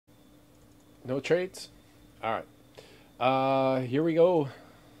No trades? All right. Here we go.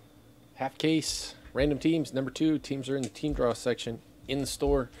 Half case. Random teams. Number 2. Teams are in the team draw section in the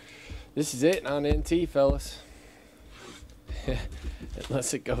store. This is it on NT, fellas.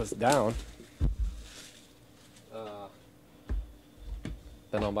 Unless it goes down.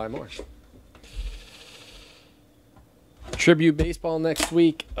 Then I'll buy more. Tribute baseball next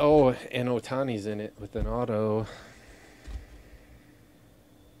week. Oh, and Otani's in it with an auto.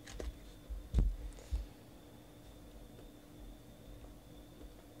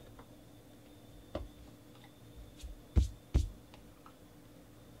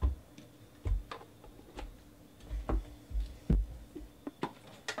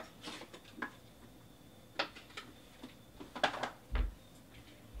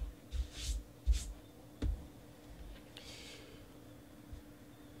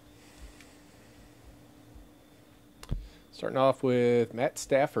 Starting off with Matt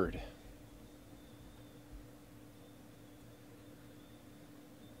Stafford.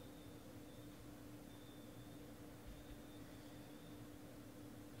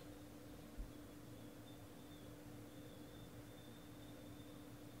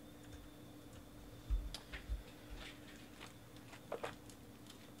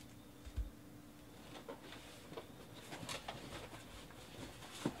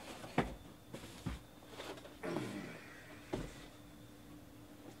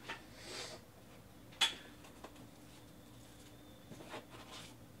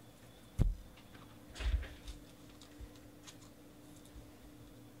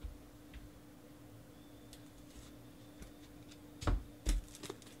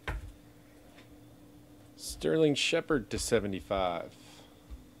 Sterling Shepard to 75.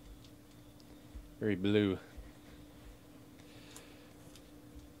 Very blue.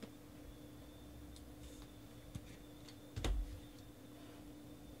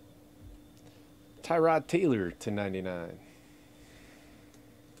 Tyrod Taylor to 99.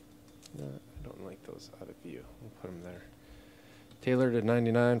 No, I don't like those out of view. We'll put them there. Taylor to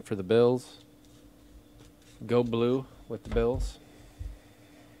 99 for the Bills. Go blue with the Bills.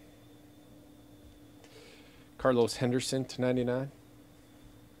 Carlos Henderson to 99.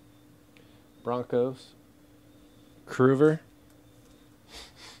 Broncos. Krueger.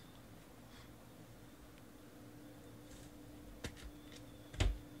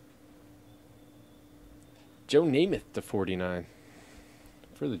 Joe Namath to 49.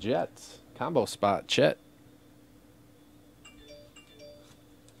 For the Jets. Combo spot, Chet.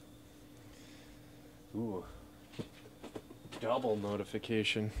 Ooh. Double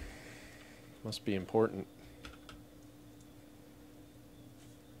notification. Must be important.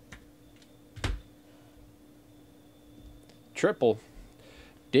 Triple.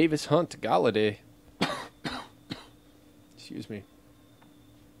 Davis Hunt Galladay. Excuse me.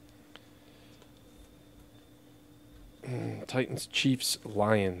 Titans, Chiefs,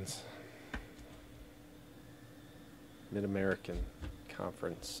 Lions. Mid-American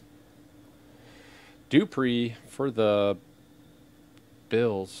Conference. Dupree for the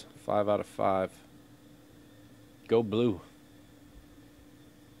Bills. 5 out of 5. Go blue.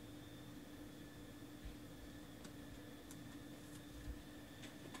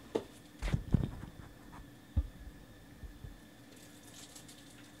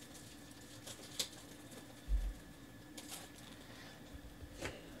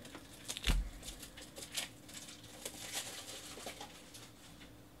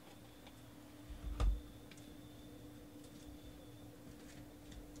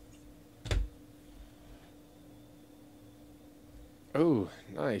 Oh,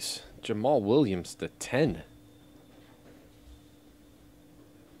 nice. Jamal Williams to 10.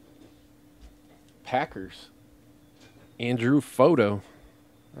 Packers. Andrew Photo.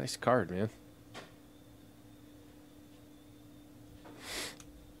 Nice card, man.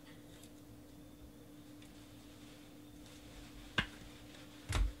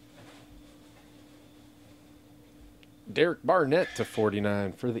 Derek Barnett to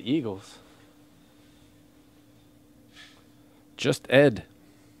 49 for the Eagles. Just Ed.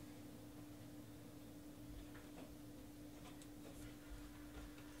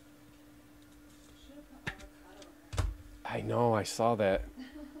 I know, I saw that.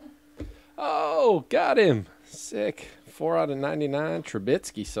 Oh, got him. Sick. 4 out of 99.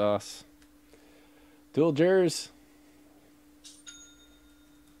 Trubisky sauce. Dual jers.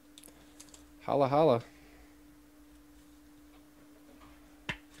 Holla, holla.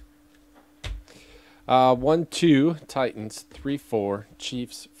 Uh, 1-2 Titans, 3-4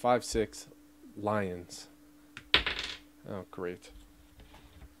 Chiefs, 5-6 Lions. Oh, great.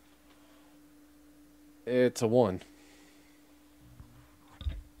 It's a 1.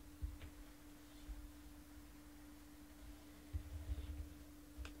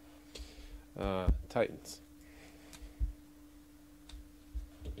 Titans.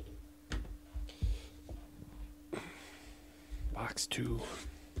 Box 2.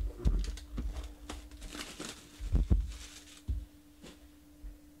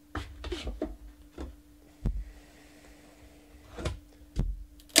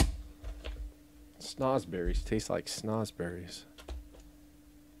 Snosberries taste like snosberries.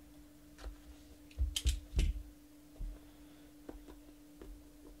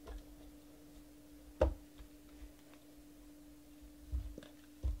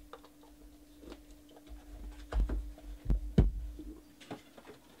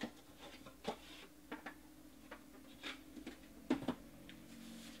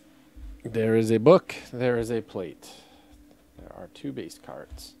 There is a book. There is a plate. There are 2 base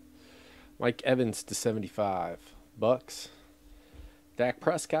cards. Mike Evans to 75. Bucks. Dak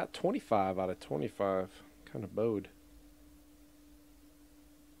Prescott 25 out of 25. Kind of bowed.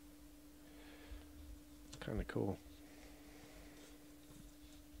 Kind of cool.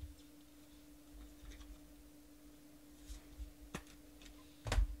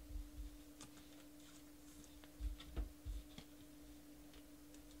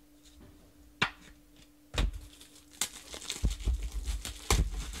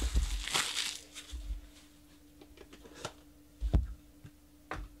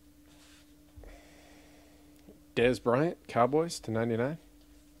 Dez Bryant, Cowboys to 99.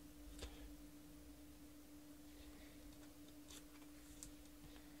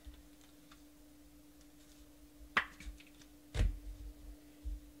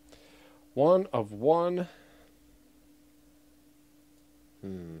 One of one.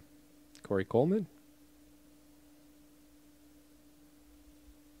 Corey Coleman.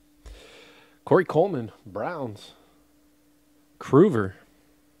 Corey Coleman, Browns. Krueger.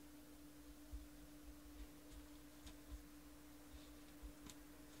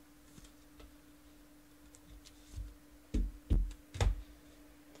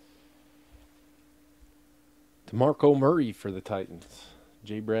 DeMarco Murray for the Titans.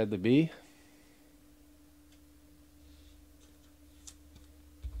 J. Bradley B.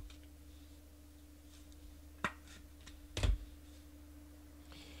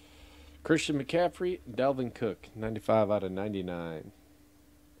 Christian McCaffrey, Dalvin Cook, 95 out of 99.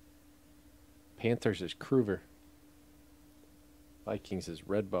 Panthers is Krueger. Vikings is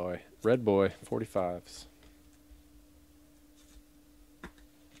Red Boy, 45s.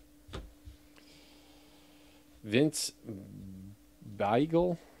 Vince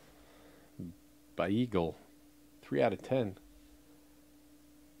Beagle, 3 out of 10.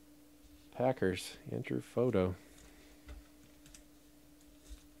 Packers, Andrew Photo.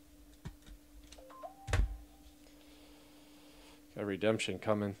 Got redemption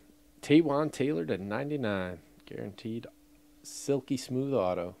coming. Taywan Taylor to 99. Guaranteed silky smooth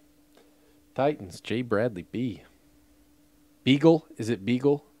auto. Titans, J. Bradley B. Beagle, is it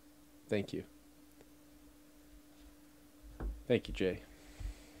Beagle? Thank you. Thank you, Jay.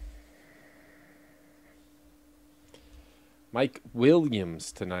 Mike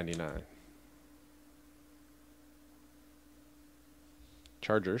Williams to 99.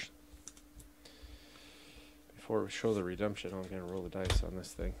 Chargers. Before we show the redemption, I'm going to roll the dice on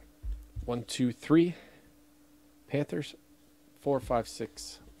this thing. 1, 2, 3. Panthers. 4, 5,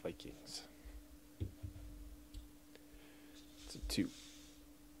 6. Vikings. It's a 2.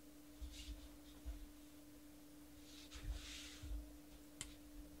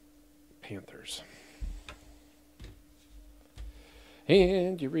 Panthers.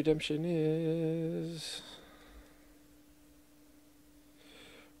 And your redemption is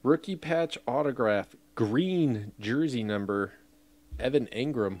rookie patch autograph, green jersey number, Evan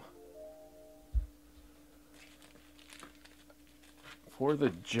Engram for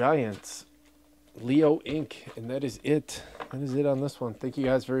the Giants, Leo Inc. And that is it. That is it on this one. Thank you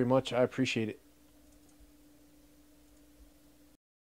guys very much. I appreciate it.